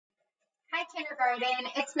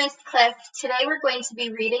Kindergarten, it's Miss Cliff. Today we're going to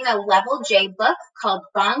be reading a Level J book called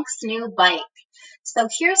Bonk's New Bike. So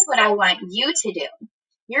here's what I want you to do.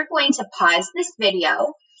 You're going to pause this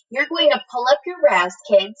video. You're going to pull up your Raz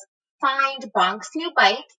Kids, find Bonk's New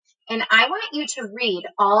Bike, and I want you to read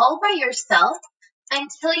all by yourself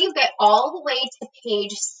until you get all the way to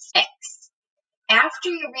page 6. After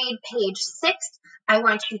you read page 6, I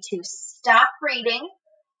want you to stop reading,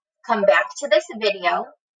 come back to this video,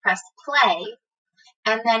 press play,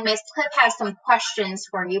 and then Miss Cliff has some questions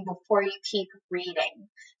for you before you keep reading.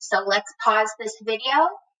 So let's pause this video,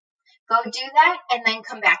 go do that, and then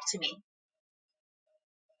come back to me.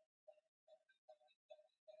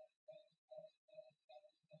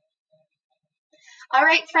 All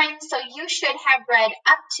right, friends, so you should have read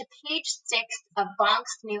up to page 6 of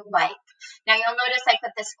Bonk's New Bike. Now you'll notice I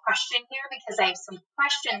put this question here because I have some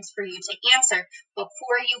questions for you to answer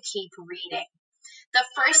before you keep reading. The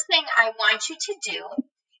first thing I want you to do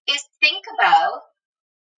is think about,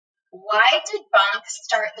 why did Bonk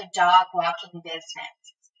start the dog walking business?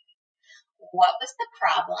 What was the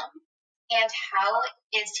problem, and how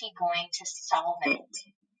is he going to solve it?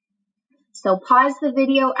 So pause the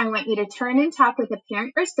video. I want you to turn and talk with a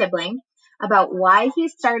parent or sibling about why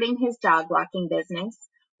he's starting his dog walking business.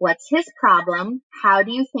 What's his problem? How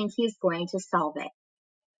do you think he's going to solve it?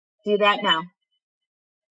 Do that now.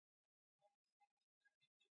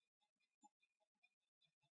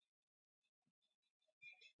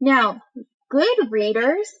 Now, good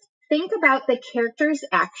readers, think about the characters'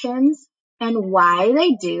 actions and why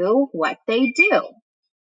they do what they do.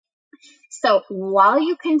 So while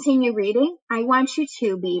you continue reading, I want you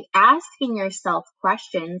to be asking yourself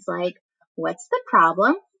questions like, what's the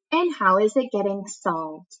problem and how is it getting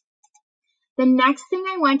solved? The next thing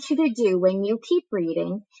I want you to do when you keep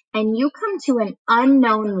reading and you come to an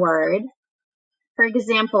unknown word, for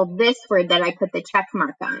example, this word that I put the check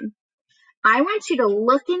mark on, I want you to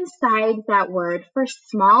look inside that word for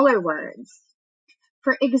smaller words.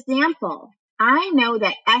 For example, I know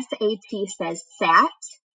that SAT says sat,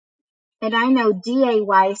 and I know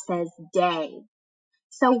DAY says day.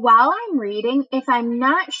 So while I'm reading, if I'm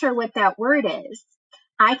not sure what that word is,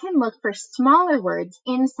 I can look for smaller words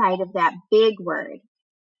inside of that big word.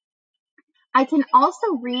 I can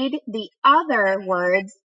also read the other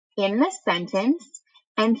words in the sentence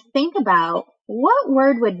and think about what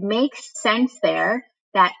word would make sense there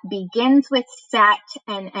that begins with sat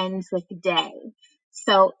and ends with day.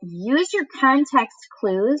 So use your context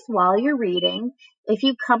clues while you're reading if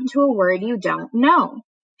you come to a word you don't know.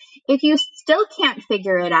 If you still can't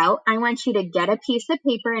figure it out, I want you to get a piece of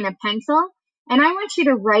paper and a pencil, and I want you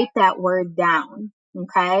to write that word down,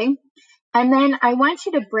 okay? And then I want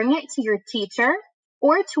you to bring it to your teacher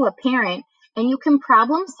or to a parent, and you can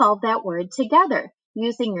problem solve that word together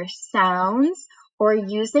using your sounds or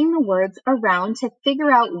using the words around to figure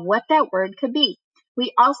out what that word could be.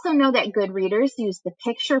 We also know that good readers use the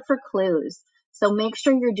picture for clues, so make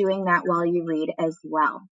sure you're doing that while you read as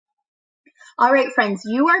well. All right, friends,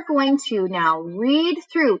 you are going to now read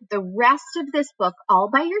through the rest of this book all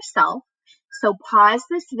by yourself. So pause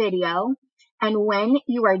this video, and when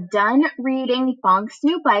you are done reading Bonk's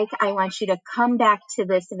New Bike, I want you to come back to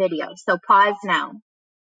this video. So pause now.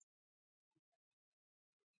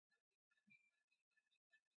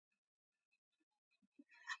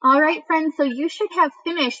 All right, friends, so you should have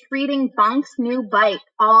finished reading Bonk's New Bike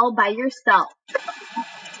all by yourself.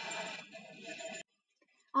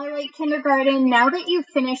 All right, kindergarten, now that you've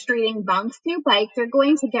finished reading Bonk's New Bike, you're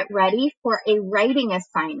going to get ready for a writing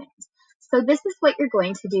assignment. So this is what you're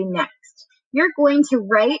going to do next. You're going to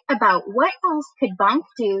write about what else could Bonk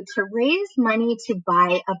do to raise money to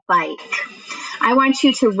buy a bike. I want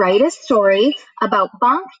you to write a story about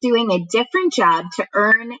Bonk doing a different job to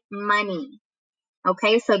earn money.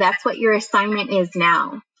 Okay, so that's what your assignment is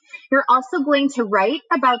now. You're also going to write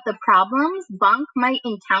about the problems Bonk might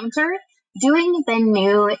encounter doing the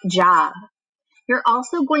new job. You're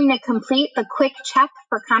also going to complete a quick check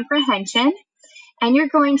for comprehension, and you're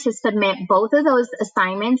going to submit both of those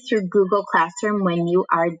assignments through Google Classroom when you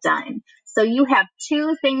are done. So you have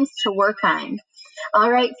 2 things to work on.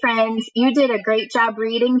 All right, friends, you did a great job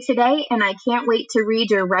reading today, and I can't wait to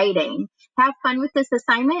read your writing. Have fun with this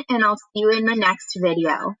assignment, and I'll see you in the next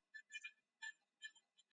video.